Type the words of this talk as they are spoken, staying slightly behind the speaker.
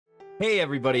Hey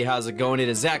everybody, how's it going? It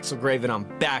is Axel Grave and I'm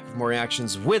back with more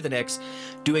reactions with an X,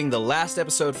 doing the last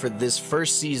episode for this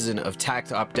first season of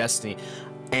Takt op.Destiny.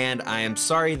 And I am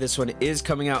sorry, this one is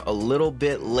coming out a little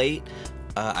bit late,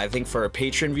 I think for our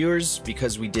Patreon viewers,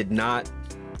 because we did not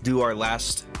do our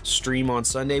last stream on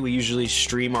Sunday. We usually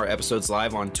stream our episodes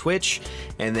live on Twitch,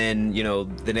 and then, you know,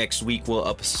 the next week we'll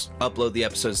upload the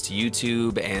episodes to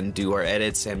YouTube and do our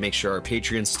edits and make sure our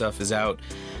Patreon stuff is out.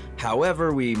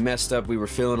 However, we messed up. We were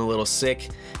feeling a little sick,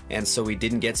 and so we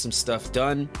didn't get some stuff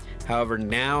done. However,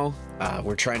 now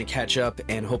we're trying to catch up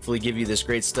and hopefully give you this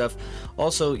great stuff.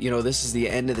 Also, you know, this is the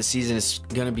end of the season. It's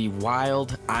gonna be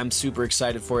wild. I'm super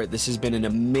excited for it. This has been an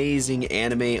amazing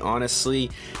anime, honestly,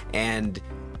 and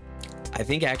I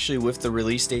think actually with the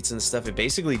release dates and stuff, it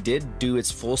basically did do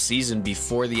its full season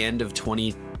before the end of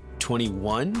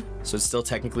 2021. So it's still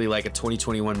technically like a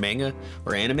 2021 manga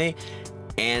or anime.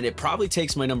 And it probably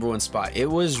takes my #1 spot. It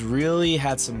was really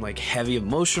had some like heavy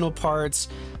emotional parts,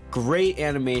 great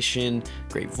animation,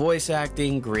 great voice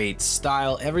acting, great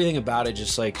style. Everything about it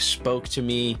just like spoke to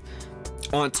me,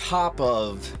 on top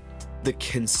of the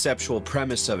conceptual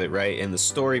premise of it, right? And the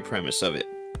story premise of it.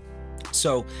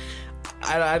 So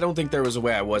I don't think there was a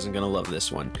way I wasn't gonna love this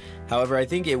one. However, I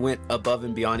think it went above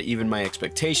and beyond even my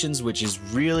expectations, which is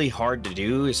really hard to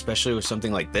do, especially with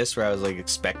something like this where I was like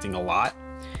expecting a lot.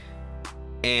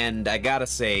 And I gotta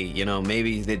say, you know,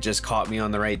 maybe it just caught me on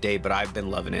the right day, but I've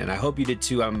been loving it, and I hope you did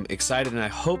too. I'm excited, and I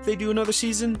hope they do another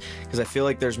season, because I feel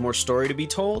like there's more story to be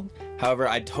told. However,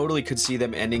 I totally could see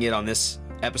them ending it on this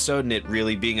episode, and it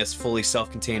really being a fully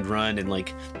self-contained run, and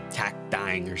like Takt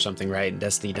dying or something, right? And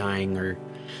Destiny dying or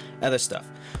other stuff.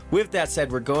 With that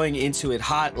said, we're going into it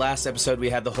hot. Last episode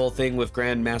we had the whole thing with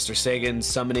Grandmaster Sagan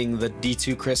summoning the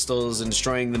D2 crystals and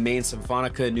destroying the main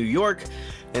Symphonica in New York,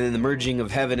 and then the merging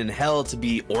of heaven and hell to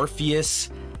be Orpheus.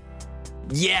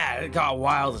 Yeah, it got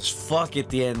wild as fuck at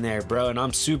the end there, bro, and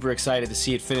I'm super excited to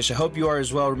see it finish. I hope you are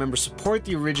as well. Remember, support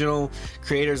the original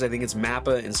creators. I think it's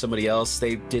Mappa and somebody else.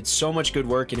 They did so much good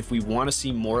work, and if we want to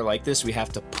see more like this, we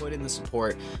have to put in the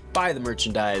support, buy the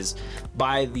merchandise,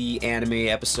 buy the anime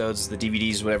episodes, the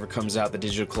DVDs, whatever comes out, the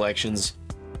digital collections,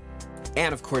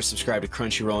 and of course subscribe to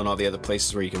Crunchyroll and all the other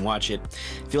places where you can watch it.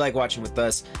 If you like watching with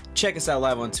us, check us out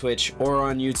live on Twitch or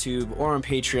on YouTube or on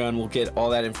Patreon. We'll get all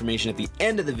that information at the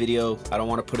end of the video. I don't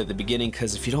want to put it at the beginning,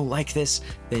 because if you don't like this,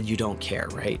 then you don't care,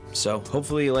 right? So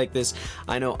hopefully you like this.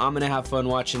 I know I'm gonna have fun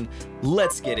watching.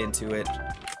 Let's get into it.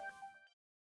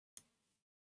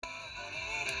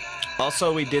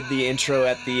 Also, we did the intro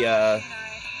at the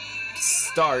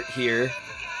start here,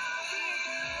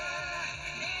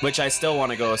 which I still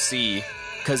want to go see,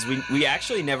 because we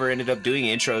actually never ended up doing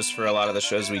intros for a lot of the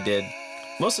shows we did.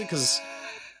 Mostly because,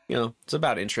 you know, it's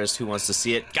about interest. Who wants to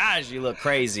see it? Gosh, you look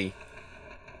crazy.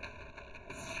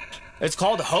 It's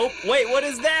called Hope? Wait, what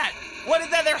is that? What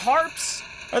is that? They're harps?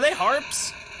 Are they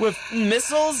harps? With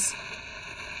missiles?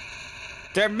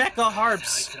 They're mecha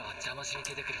harps.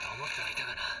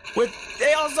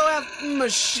 They also have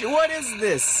what is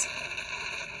this?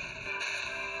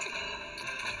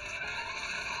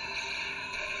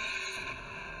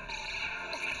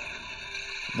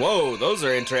 Whoa, those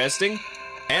are interesting.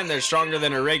 And they're stronger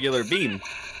than a regular beam.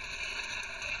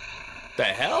 The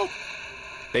hell?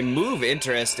 They move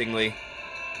interestingly.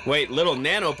 Wait, little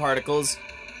nanoparticles.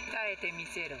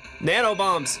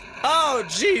 Nanobombs. Oh,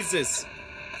 Jesus.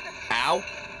 Ow.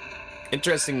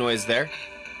 Interesting noise there.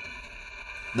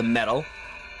 The metal.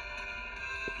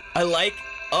 I like...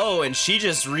 Oh, and she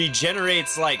just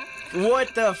regenerates like...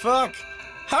 What the fuck?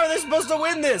 How are they supposed to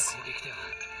win this?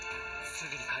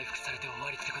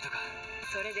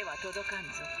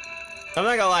 I'm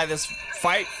not gonna lie, this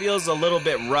fight feels a little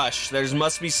bit rushed. There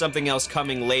must be something else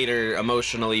coming later,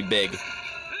 emotionally big.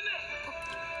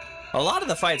 A lot of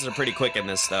the fights are pretty quick in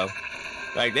this, though.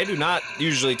 Like, they do not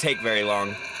usually take very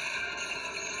long.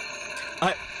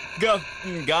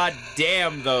 God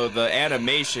damn, though, the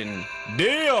animation.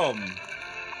 Damn!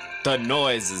 The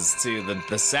noises, too.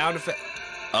 The sound effect.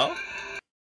 Oh?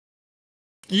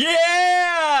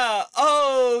 Yeah!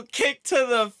 Oh, kick to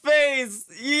the face!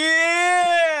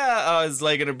 Yeah! Oh, his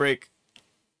leg gonna break.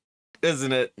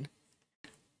 Isn't it?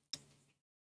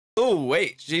 Oh,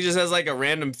 wait. She just has like a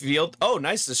random field. Oh,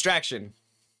 nice distraction.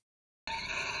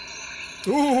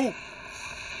 Ooh!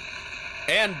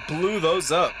 And blew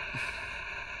those up.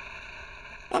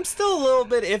 I'm still a little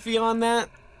bit iffy on that.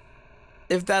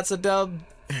 If that's a dub.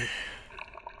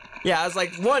 Yeah, I was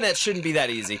like, one, that shouldn't be that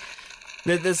easy.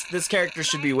 This character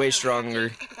should be way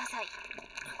stronger.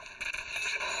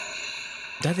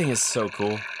 That thing is so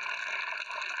cool.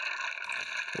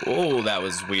 Oh, that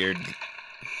was weird.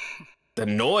 The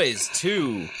noise,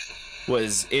 too.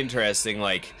 was interesting.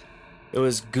 Like, it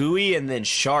was gooey and then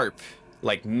sharp,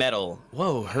 like metal.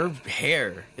 Whoa, her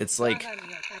hair. It's like,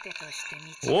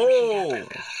 whoa.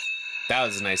 That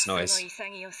was a nice noise.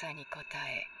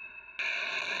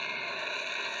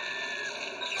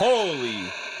 Holy.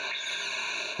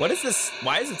 What is this?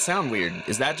 Why does it sound weird?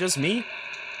 Is that just me?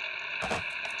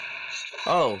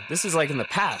 Oh, this is like in the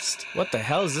past. What the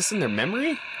hell? Is this in their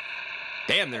memory?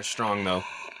 Damn, they're strong though.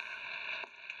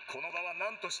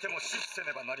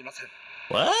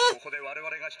 What?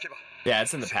 Yeah,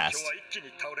 it's in the past.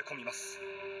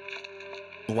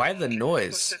 Why the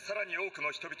noise?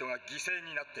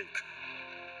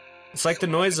 It's like the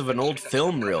noise of an old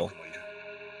film reel.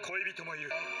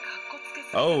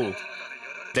 Oh,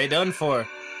 they done for.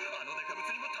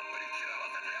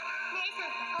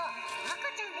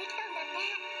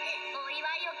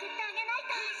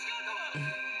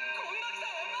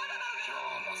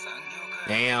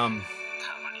 Damn.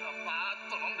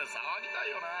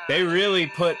 They really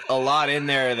put a lot in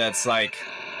there that's like,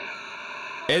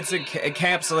 it's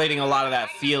encapsulating a lot of that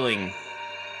feeling.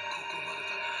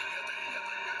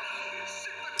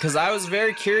 Because I was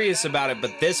very curious about it,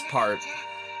 but this part.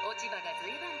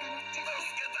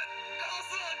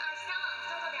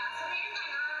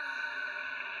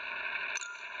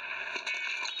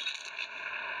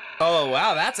 Oh,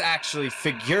 wow, that's actually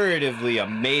figuratively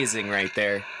amazing right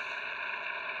there.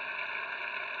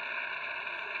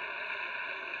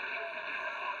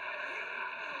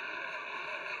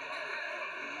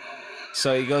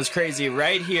 So he goes crazy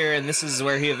right here, and this is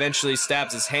where he eventually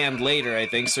stabs his hand later, I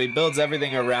think. So he builds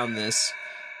everything around this.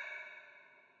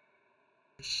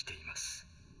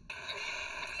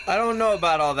 I don't know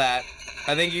about all that.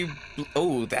 I think you...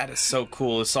 Oh, that is so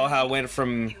cool. Saw how it went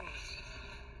from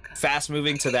fast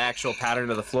moving to the actual pattern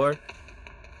of the floor?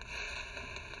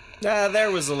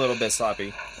 There was a little bit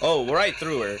sloppy. Oh, right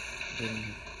through her.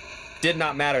 Did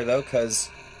not matter, though, because...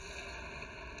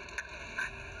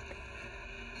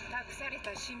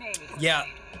 Yeah.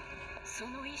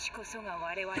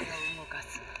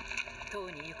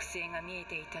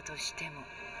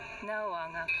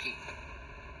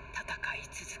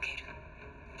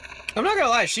 I'm not gonna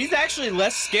lie, she's actually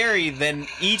less scary than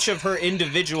each of her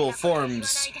individual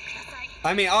forms.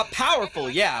 I mean, powerful,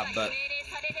 yeah, but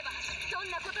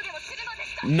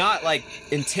not like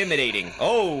intimidating.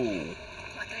 Oh.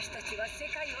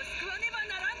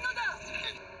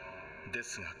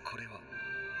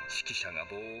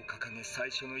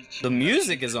 The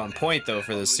music is on point though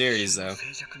for this series though.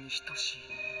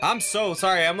 I'm so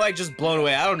sorry, I'm like just blown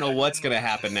away. I don't know what's gonna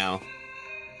happen now.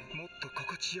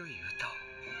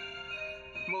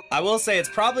 I will say it's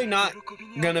probably not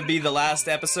gonna be the last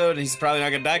episode, and he's probably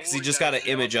not gonna die because he just got an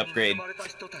image upgrade.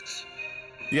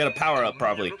 You got a power up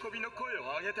probably.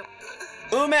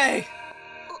 Ume!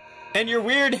 And your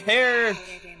weird hair!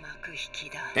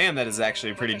 Damn, that is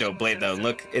actually a pretty dope blade though.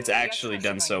 Look, it's actually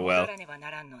done so well.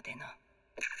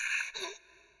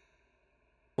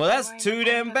 Well, that's too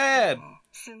damn bad.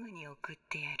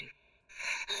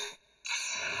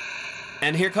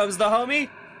 And here comes the homie?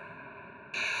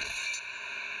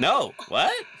 No,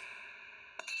 what?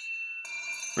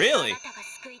 Really?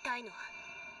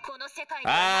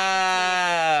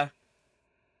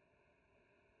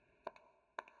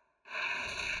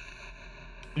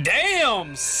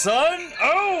 Damn, son!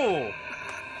 Oh!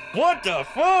 What the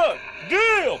fuck?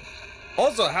 Damn!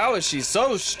 Also, how is she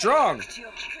so strong?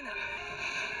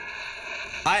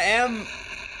 I am...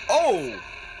 Oh!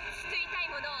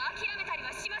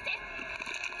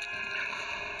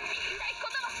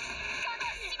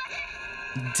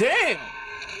 Damn!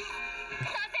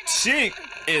 She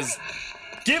is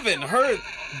giving her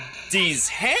these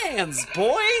hands,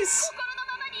 boys!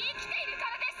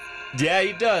 Yeah,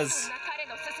 he does.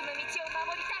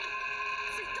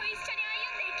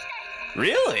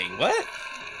 Really? What?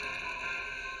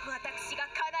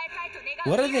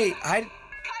 What are they?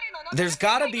 There's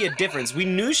gotta be a difference. We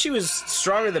knew she was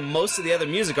stronger than most of the other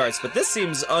music arts, but this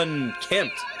seems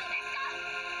unkempt.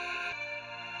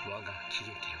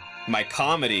 My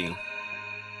comedy.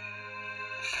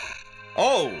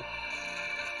 Oh!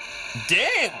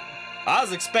 Damn! I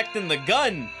was expecting the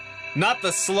gun, not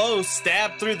the slow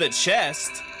stab through the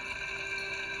chest.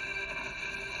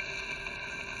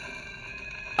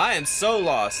 I am so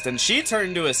lost, and she turned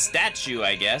into a statue,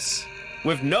 I guess,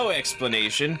 with no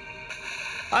explanation.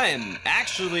 I am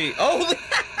actually... Oh!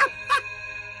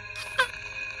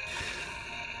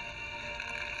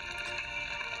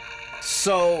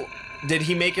 So, did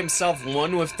he make himself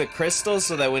one with the crystal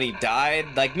so that when he died,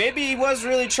 like maybe he was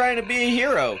really trying to be a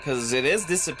hero because it is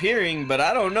disappearing, but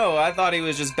I don't know. I thought he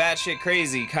was just batshit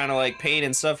crazy, kind of like pain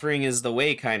and suffering is the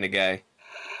way kind of guy.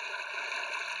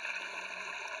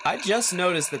 I just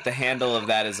noticed that the handle of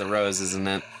that is a rose, isn't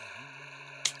it?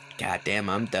 God damn,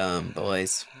 I'm dumb,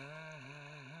 boys.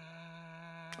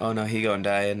 Oh no, he gonna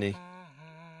die, isn't he?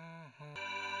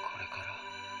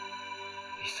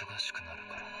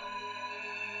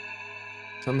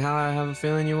 Somehow I have a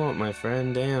feeling you won't, my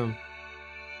friend. Damn.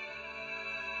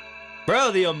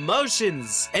 Bro, the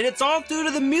emotions! And it's all due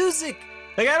to the music!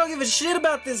 Like, I don't give a shit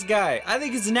about this guy. I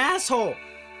think he's an asshole.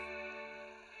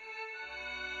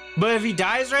 But if he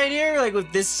dies right here, like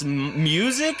with this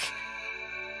music,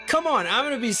 come on, I'm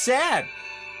gonna be sad.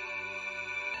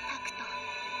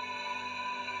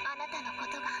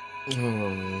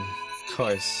 Oh, of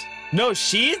course. No,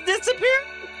 she's disappeared?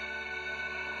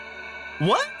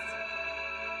 What?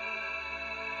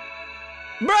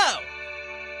 Bro,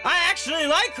 I actually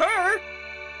like her.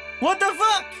 What the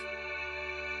fuck?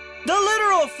 The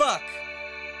literal fuck.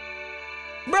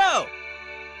 Bro.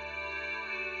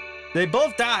 They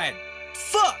both died.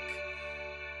 Fuck.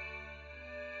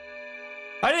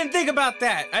 I didn't think about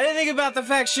that. I didn't think about the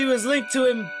fact she was linked to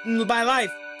him in my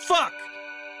life. Fuck.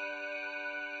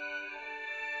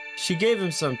 She gave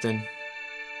him something.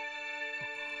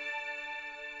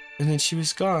 And then she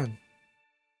was gone.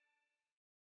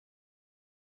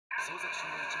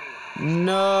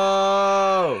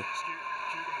 No.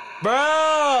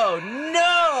 Bro,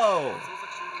 no.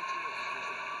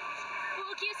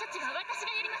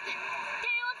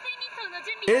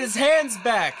 His hand's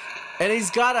back. And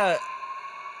he's got a...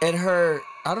 And her...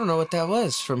 I don't know what that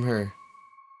was from her.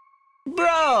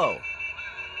 Bro.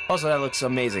 Also, that looks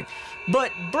amazing.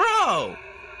 But, bro.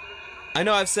 I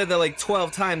know I've said that like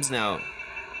 12 times now.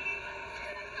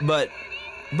 But,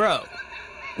 bro.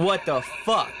 What the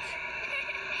fuck?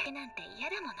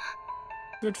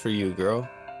 Good for you, girl.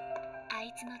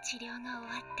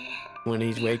 When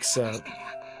he wakes up.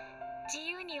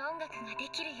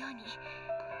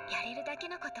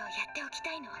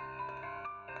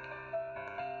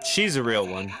 She's a real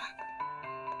one.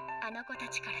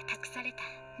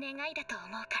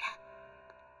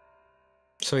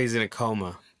 So he's in a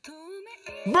coma.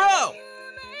 Bro!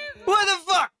 What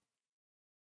the fuck?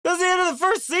 That's the end of the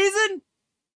first season?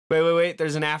 Wait.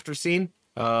 There's an after scene?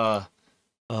 Oh,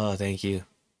 thank you.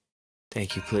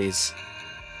 Thank you, please.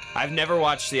 I've never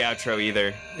watched the outro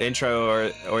either. The intro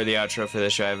or the outro for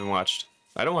this show I haven't watched.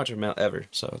 I don't watch them ever,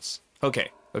 so it's...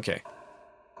 Okay.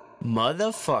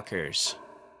 Motherfuckers.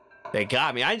 They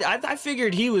got me. I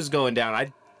figured he was going down.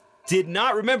 I did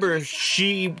not remember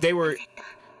they were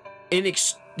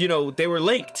they were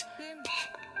linked.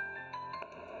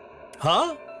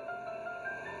 Huh?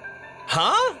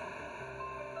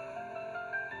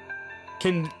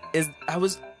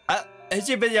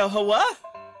 What?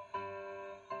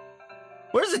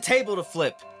 Where's the table to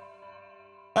flip?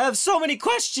 I have so many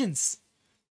questions.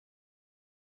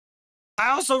 I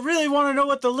also really want to know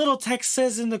what the little text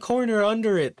says in the corner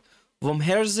under it. Vom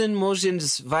Herzen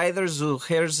mogens weiter zu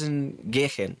Herzen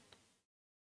gehen.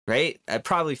 Right? I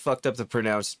probably fucked up the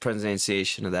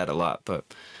pronunciation of that a lot, but...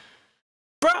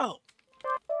 Bro!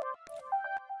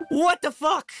 What the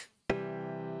fuck?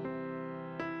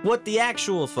 What the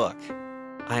actual fuck?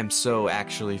 I'm so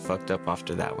actually fucked up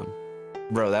after that one.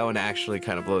 Bro, that one actually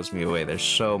kind of blows me away. There's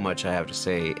so much I have to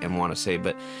say and want to say,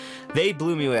 but they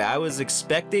blew me away. I was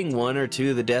expecting one or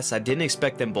two of the deaths. I didn't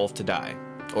expect them both to die.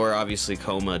 Or obviously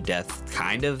coma, death,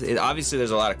 kind of. Obviously,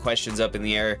 there's a lot of questions up in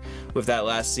the air with that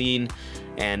last scene.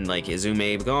 And like, is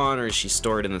Ume gone or is she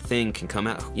stored in the thing? Can come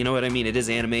out. You know what I mean? It is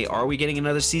anime. Are we getting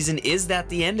another season? Is that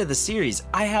the end of the series?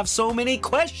 I have so many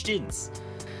questions.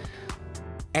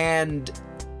 And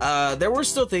there were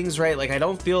still things, right? Like, I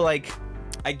don't feel like...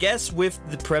 I guess with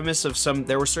the premise of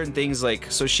there were certain things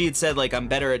like, so she had said like, I'm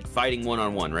better at fighting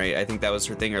one-on-one, right? I think that was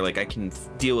her thing, or like, I can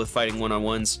deal with fighting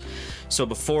one-on-ones. So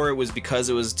before it was because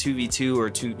it was 2v2 or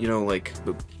like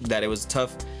that it was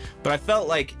tough. But I felt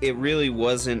like it really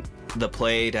wasn't the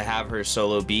play to have her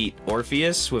solo beat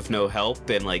Orpheus with no help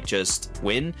and like just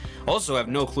win. Also, I have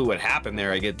no clue what happened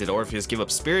there. Did Orpheus give up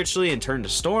spiritually and turn to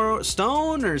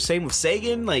stone, or same with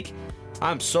Sagan? Like,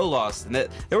 I'm so lost. And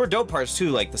there were dope parts too,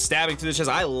 like the stabbing through the chest.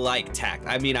 I like Takt.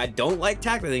 I mean, I don't like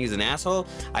Takt. I think he's an asshole.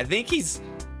 I think it's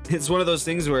one of those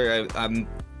things where I'm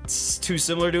too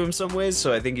similar to him some ways,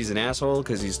 so I think he's an asshole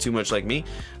because he's too much like me.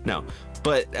 No,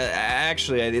 but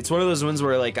actually, it's one of those ones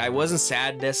where like I wasn't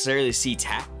sad necessarily to see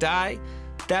Takt die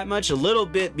that much. A little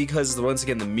bit because once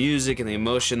again, the music and the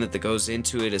emotion that goes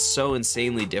into it is so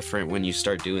insanely different when you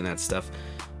start doing that stuff.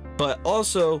 but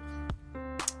also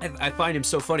I find him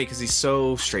so funny because he's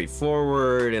so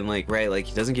straightforward and like, right, like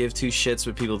he doesn't give two shits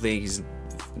what people think. He's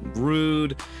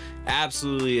rude,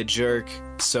 absolutely a jerk.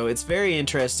 So it's very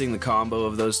interesting, the combo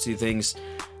of those two things.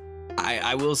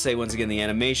 I will say once again, the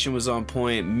animation was on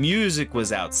point. Music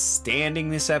was outstanding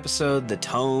this episode. The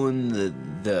tone,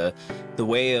 the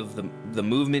way of the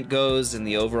movement goes, and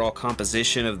the overall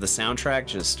composition of the soundtrack,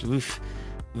 just oof,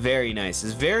 very nice.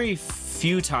 There's very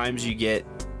few times you get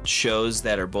shows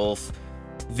that are both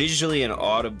visually and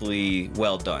audibly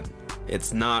well done.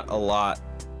 It's not a lot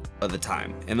of the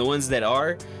time, and the ones that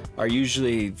are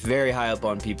usually very high up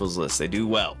on people's lists. They do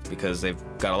well because they've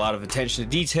got a lot of attention to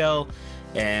detail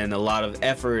and a lot of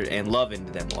effort and love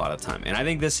into them a lot of time, and I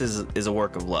think this is a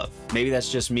work of love. Maybe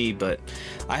that's just me, but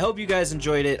I hope you guys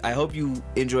enjoyed it. I hope you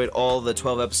enjoyed all the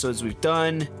 12 episodes we've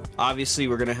done. Obviously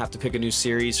we're gonna have to pick a new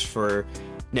series for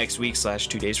next week /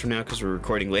 2 days from now because we're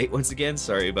recording late once again.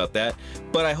 Sorry about that,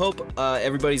 but I hope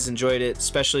everybody's enjoyed it.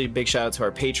 Especially big shout out to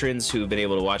our patrons who've been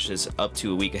able to watch this up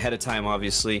to a week ahead of time,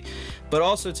 obviously, but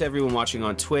also to everyone watching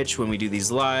on Twitch when we do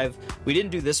these live. We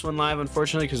didn't do this one live,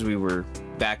 unfortunately, because we were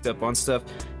backed up on stuff.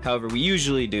 However, we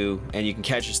usually do, and you can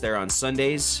catch us there on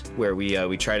Sundays, where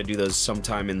we try to do those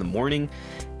sometime in the morning.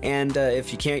 And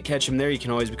if you can't catch them there, you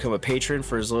can always become a patron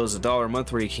for as low as $1 a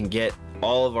month, where you can get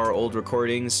all of our old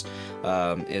recordings,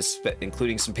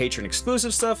 including some patron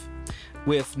exclusive stuff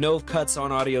with no cuts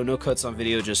on audio, no cuts on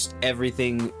video, just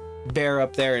everything bare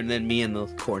up there, and then me in the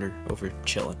corner over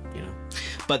chilling, you know.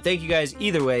 But thank you guys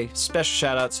either way. Special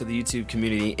shout out to the YouTube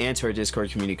community and to our Discord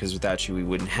community, because without you we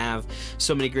wouldn't have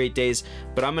so many great days.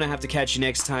 But I'm gonna have to catch you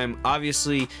next time.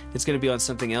 Obviously it's gonna be on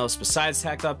something else besides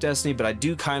Takt op.Destiny, but I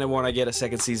do kind of want to get a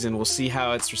second season. We'll see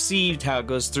how it's received, how it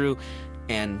goes through,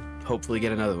 and hopefully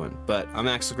get another one. But I'm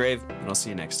Axel Grave, and I'll see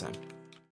you next time.